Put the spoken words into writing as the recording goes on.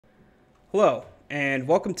Hello, and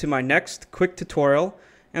welcome to my next quick tutorial,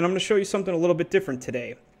 and I'm going to show you something a little bit different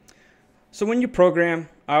today. So when you program,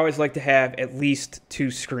 I always like to have at least 2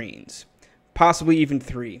 screens, possibly even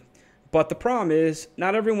 3. But the problem is,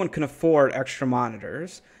 not everyone can afford extra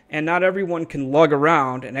monitors, and not everyone can lug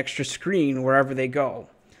around an extra screen wherever they go.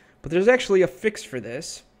 But there's actually a fix for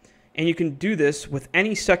this, and you can do this with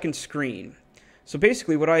any second screen. So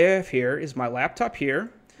basically what I have here is my laptop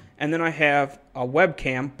here, and then I have a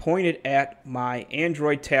webcam pointed at my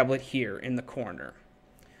Android tablet here in the corner.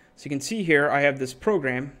 So you can see here I have this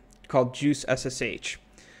program called Juice SSH.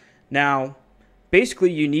 Now,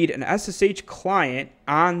 basically you need an SSH client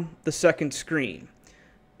on the second screen.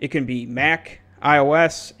 It can be Mac,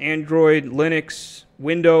 iOS, Android, Linux,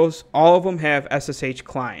 Windows. All of them have SSH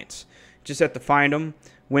clients. Just have to find them.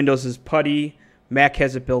 Windows is PuTTY, Mac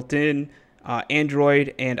has it built in.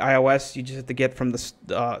 Android and iOS, you just have to get from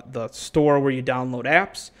the store where you download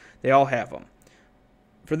apps. They all have them.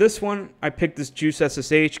 For this one, I picked this Juice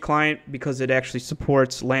SSH client because it actually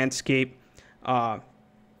supports landscape, a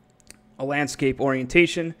landscape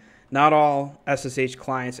orientation. Not all SSH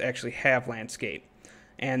clients actually have landscape,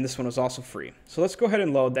 and this one is also free. So let's go ahead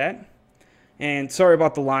and load that. And sorry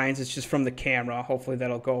about the lines, it's just from the camera. Hopefully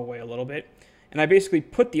that'll go away a little bit. And I basically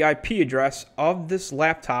put the IP address of this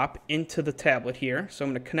laptop into the tablet here. So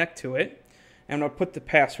I'm going to connect to it. And I'm going to put the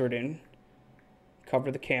password in.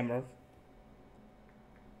 Cover the camera.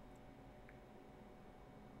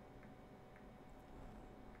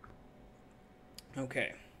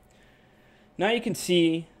 Okay. Now you can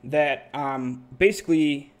see that I'm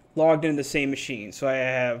basically logged into the same machine. So I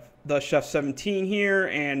have the Chef 17 here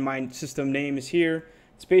and my system name is here.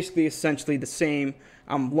 It's basically essentially the same.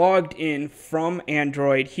 I'm logged in from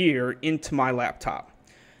Android here into my laptop.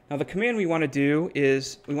 Now the command we want to do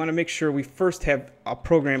is we want to make sure we first have a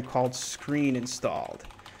program called Screen installed.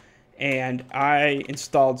 And I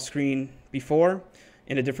installed Screen before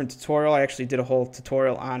in a different tutorial. I actually did a whole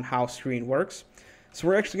tutorial on how Screen works. So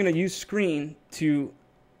we're actually going to use Screen to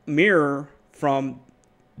mirror from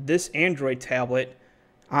this Android tablet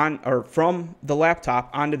from the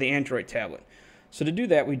laptop onto the Android tablet. So to do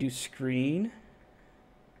that, we do Screen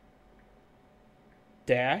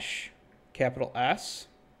dash capital S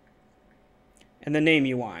and the name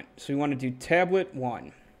you want. So we want to do tablet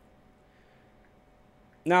 1.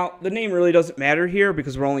 Now the name really doesn't matter here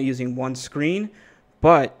because we're only using one screen,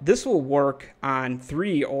 but this will work on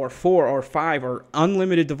 3 or 4 or 5 or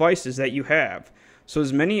unlimited devices that you have. So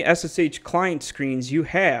as many SSH client screens you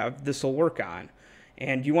have, this will work on.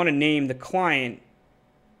 And you want to name the client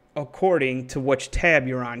according to which tab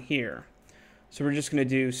you're on here. So we're just going to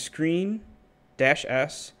do Screen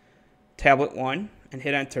 -S tablet 1 and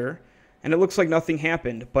hit enter, and it looks like nothing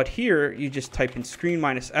happened, but here you just type in Screen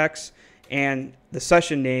 -X and the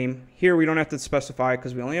session name. Here we don't have to specify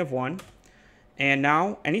because we only have one, and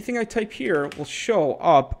now anything I type here will show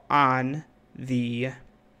up on the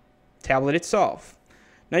tablet itself.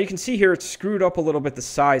 Now you can see here it's screwed up a little bit, the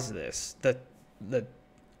size of this. The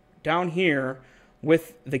down here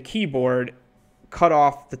with the keyboard cut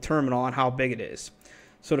off the terminal on how big it is.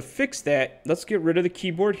 So to fix that, let's get rid of the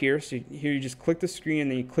keyboard here. So here you just click the screen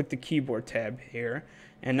and then you click the keyboard tab here.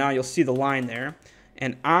 And now you'll see the line there.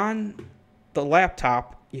 And on the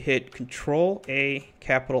laptop, you hit ctrl-a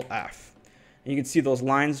capital F. And you can see those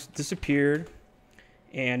lines disappeared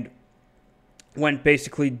and went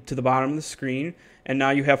basically to the bottom of the screen. And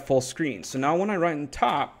now you have full screen. So now when I run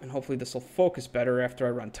top, and hopefully this will focus better after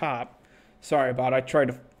I run top. Sorry about it. I try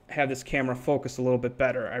to have this camera focus a little bit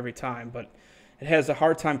better every time, but it has a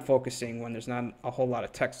hard time focusing when there's not a whole lot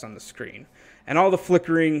of text on the screen. And all the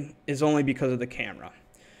flickering is only because of the camera.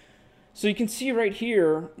 So you can see right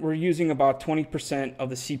here, we're using about 20% of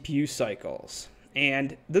the CPU cycles.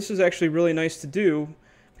 And this is actually really nice to do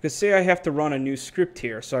because say I have to run a new script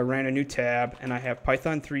here. So I ran a new tab and I have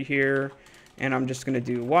Python 3 here. And I'm just going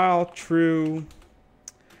to do while true.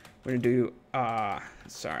 We're going to do,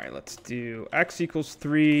 let's do x equals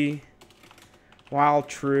 3 while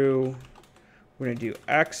true. We're going to do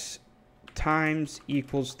x times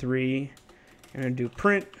equals 3. And we're going to do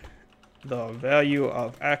print the value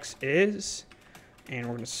of x is. And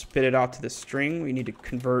we're going to spit it out to the string. We need to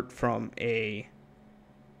convert from a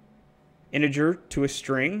integer to a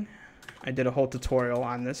string. I did a whole tutorial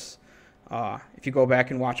on this. If you go back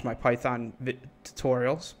and watch my Python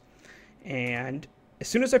tutorials. And as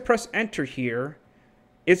soon as I press enter here,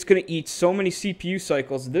 it's going to eat so many CPU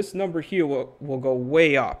cycles. This number here will go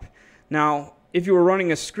way up. Now, if you were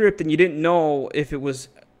running a script and you didn't know if it was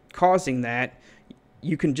causing that,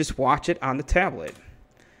 you can just watch it on the tablet.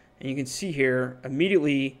 And you can see here,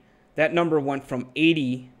 immediately that number went from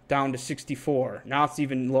 80 down to 64. Now it's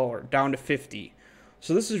even lower, down to 50.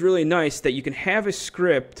 So this is really nice that you can have a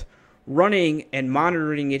script running and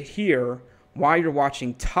monitoring it here while you're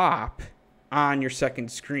watching top on your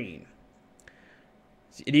second screen.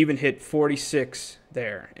 It even hit 46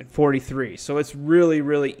 there and 43. So it's really,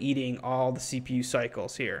 really eating all the CPU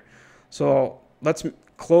cycles here. So let's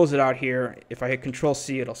close it out here. If I hit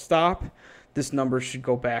Control-C, it'll stop. This number should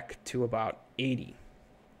go back to about 80.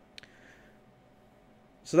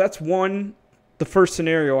 So that's the first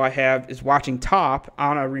scenario I have is watching top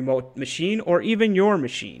on a remote machine or even your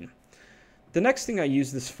machine. The next thing I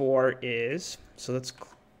use this for is, so let's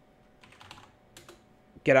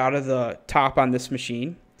get out of the top on this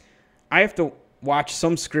machine. I have to watch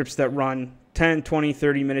some scripts that run 10, 20,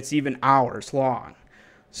 30 minutes, even hours long.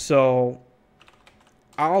 So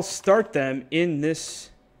I'll start them in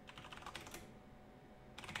this.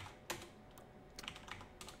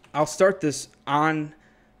 I'll start this on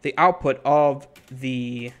the output of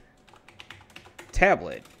the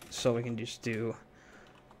tablet. So we can just do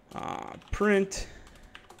print.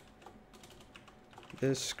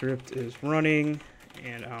 This script is running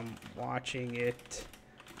and I'm watching it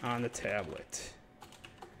on the tablet.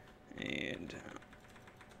 And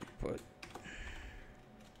put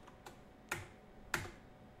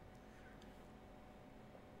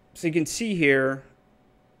so you can see here.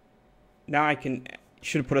 Now I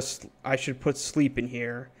should put sleep in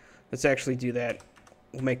here. Let's actually do that.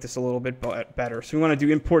 We'll make this a little bit better. So we want to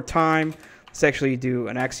do import time. Let's actually do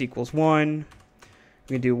an x equals 1.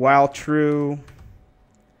 We can do while true.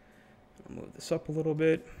 I'll move this up a little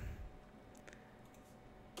bit.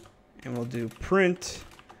 And we'll do print.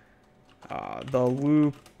 The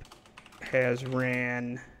loop has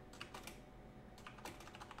ran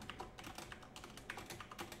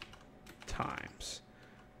times.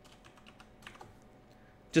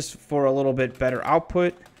 Just for a little bit better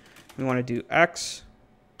output, we want to do x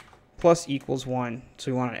plus equals 1.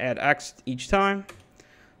 So we want to add x each time.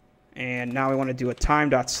 And now we want to do a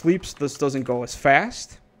time.sleep so this doesn't go as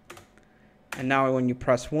fast. And now when you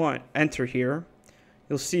press enter here,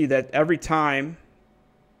 you'll see that every time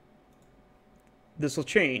this will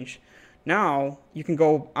change. Now you can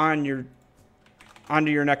go onto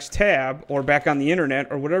your next tab or back on the internet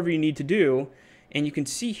or whatever you need to do, and you can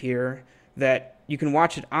see here that you can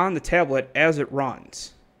watch it on the tablet as it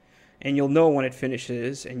runs. And you'll know when it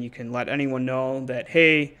finishes, and you can let anyone know that,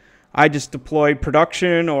 hey, I just deployed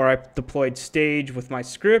production or I deployed stage with my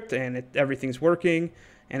script and everything's working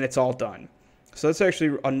and it's all done. So that's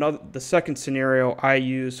actually the second scenario I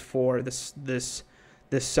use for this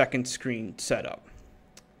second screen setup.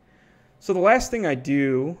 So the last thing I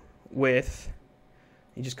do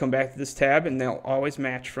you just come back to this tab and they'll always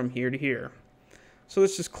match from here to here. So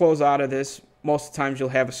let's just close out of this. Most of the times you'll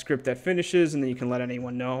have a script that finishes and then you can let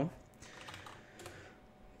anyone know.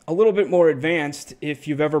 A little bit more advanced, if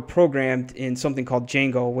you've ever programmed in something called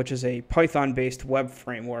Django, which is a Python-based web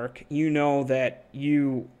framework, you know that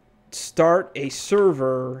you start a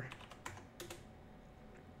server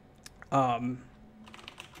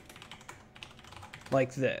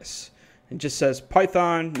like this. It just says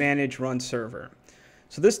Python manage run server.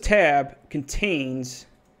 So this tab contains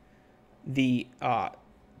the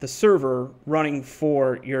server running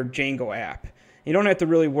for your Django app. You don't have to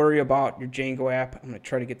really worry about your Django app. I'm going to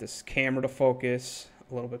try to get this camera to focus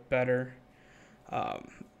a little bit better. But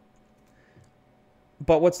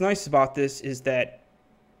what's nice about this is that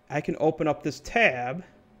I can open up this tab,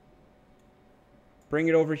 bring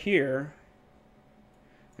it over here,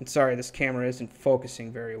 and sorry, this camera isn't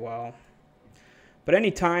focusing very well. But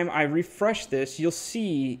anytime I refresh this, you'll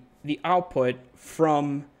see the output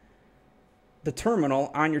from the terminal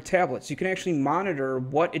on your tablet. So you can actually monitor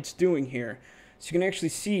what it's doing here. So you can actually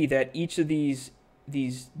see that each of this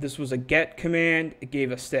was a get command. It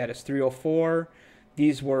gave a status 304.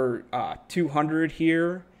 These were 200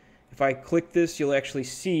 here. If I click this, you'll actually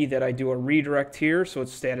see that I do a redirect here, so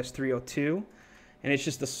it's status 302. And it's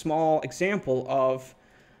just a small example of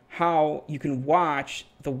how you can watch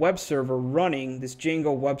the web server running, this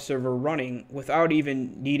Django web server running, without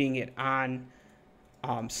even needing it on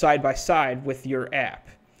side by side with your app.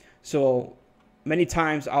 So many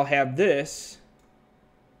times I'll have this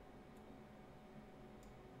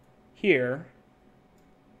here.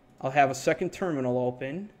 I'll have a second terminal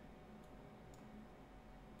open,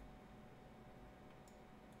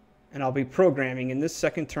 and I'll be programming in this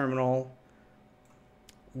second terminal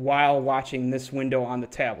while watching this window on the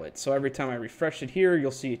tablet. So every time I refresh it here,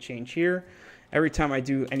 you'll see a change here. Every time I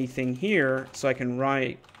do anything here, so I can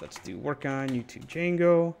write, let's do work on YouTube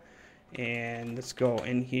Django, and let's go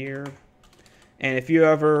in here, And if you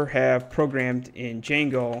ever have programmed in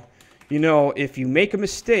Django, you know if you make a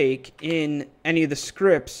mistake in any of the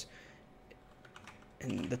scripts,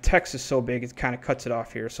 and the text is so big it kind of cuts it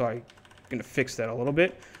off here, so I'm going to fix that a little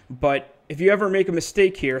bit. But if you ever make a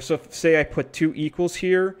mistake here, so if, say I put 2 equals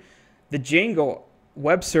here, the Django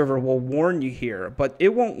web server will warn you here, but it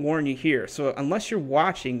won't warn you here. So unless you're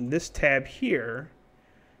watching this tab here,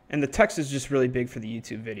 and the text is just really big for the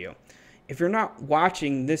YouTube video, if you're not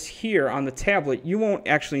watching this here on the tablet, you won't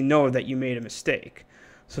actually know that you made a mistake.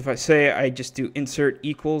 So if I say I just do insert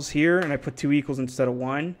equals here and I put 2 equals instead of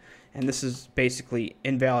 1, and this is basically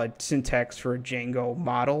invalid syntax for a Django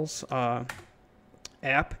models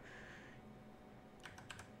app,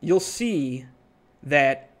 you'll see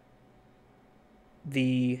that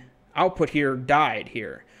the output here died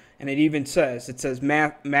here. And it even says,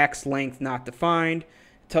 max length not defined.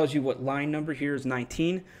 It tells you what line number here is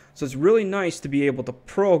 19. So it's really nice to be able to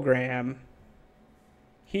program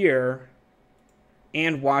here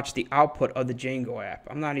and watch the output of the Django app.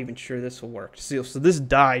 I'm not even sure this will work. So this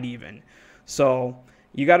died even. So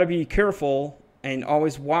you got to be careful and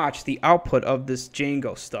always watch the output of this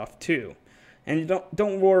Django stuff too. And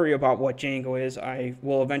don't worry about what Django is. I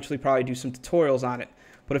will eventually probably do some tutorials on it.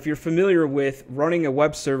 But if you're familiar with running a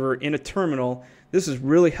web server in a terminal, this is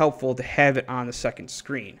really helpful to have it on the second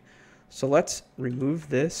screen. So let's remove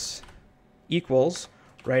this equals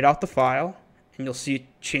right out the file, and you'll see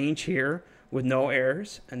it change here with no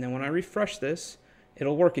errors. And then when I refresh this,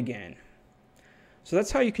 it'll work again. So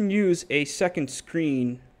that's how you can use a second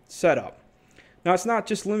screen setup. Now, it's not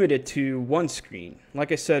just limited to one screen.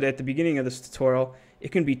 Like I said at the beginning of this tutorial,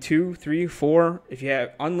 it can be 2, 3, 4. If you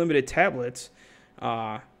have unlimited tablets,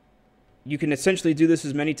 you can essentially do this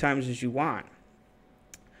as many times as you want.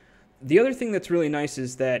 The other thing that's really nice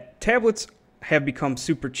is that tablets have become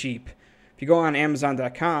super cheap. If you go on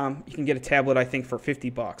Amazon.com, you can get a tablet, I think, for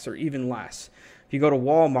 $50 or even less. If you go to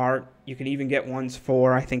Walmart, you can even get ones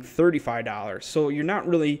for, I think, $35. So you're not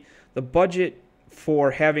really, the budget for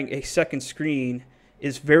having a second screen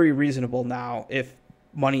is very reasonable now if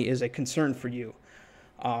money is a concern for you.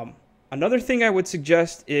 Another thing I would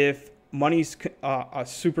suggest, if money's a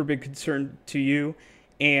super big concern to you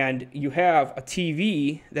and you have a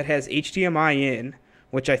TV that has HDMI in,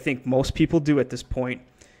 which I think most people do at this point,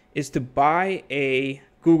 is to buy a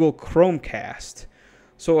Google Chromecast.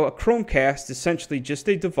 So a Chromecast is essentially just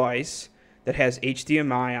a device that has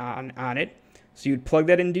HDMI on it. So you'd plug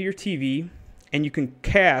that into your TV, and you can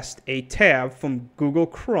cast a tab from Google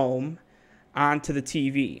Chrome onto the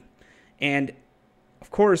TV. And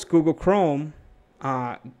of course, Google Chrome,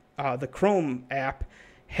 the Chrome app,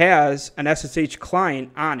 has an SSH client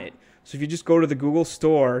on it. So if you just go to the Google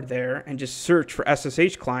store there and just search for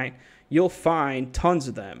SSH client, you'll find tons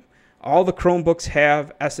of them. All the Chromebooks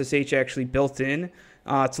have SSH actually built in.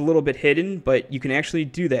 It's a little bit hidden, but you can actually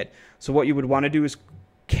do that. So what you would want to do is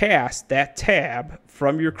cast that tab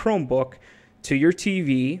from your Chromebook to your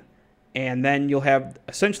TV, and then you'll have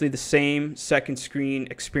essentially the same second screen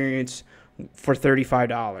experience for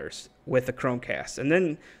 $35 with a Chromecast. And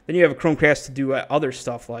then you have a Chromecast to do other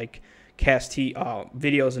stuff like cast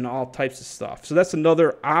videos and all types of stuff. So that's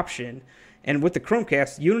another option. And with the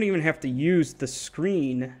Chromecast, you don't even have to use the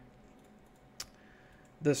screen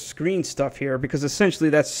stuff here, because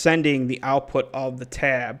essentially that's sending the output of the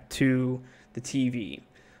tab to the TV.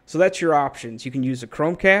 So that's your options. You can use a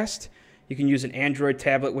Chromecast. You can use an Android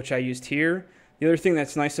tablet, which I used here. The other thing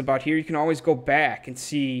that's nice about here, you can always go back and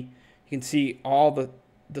see, you can see all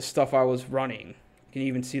the stuff I was running. You can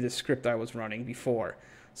even see the script I was running before.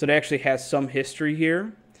 So it actually has some history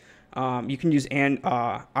here. You can use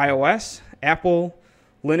iOS, Apple,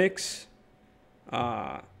 Linux,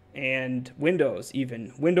 and Windows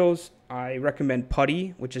even. Windows, I recommend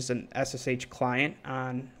PuTTY, which is an SSH client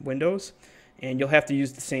on Windows. And you'll have to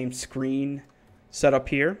use the same screen setup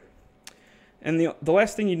here. And the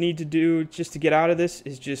last thing you need to do just to get out of this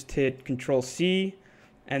is just hit Ctrl-C.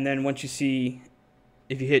 And then once you see,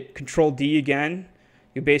 if you hit Ctrl-D again,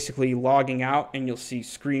 you're basically logging out, and you'll see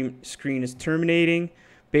screen is terminating.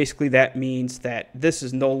 Basically, that means that this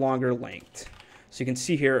is no longer linked. So you can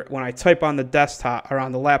see here, when I type on the desktop or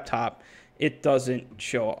on the laptop, it doesn't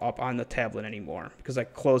show up on the tablet anymore because I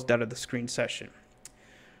closed out of the screen session.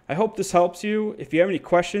 I hope this helps you. If you have any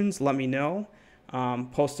questions, let me know.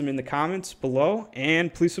 Post them in the comments below,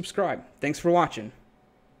 and please subscribe. Thanks for watching.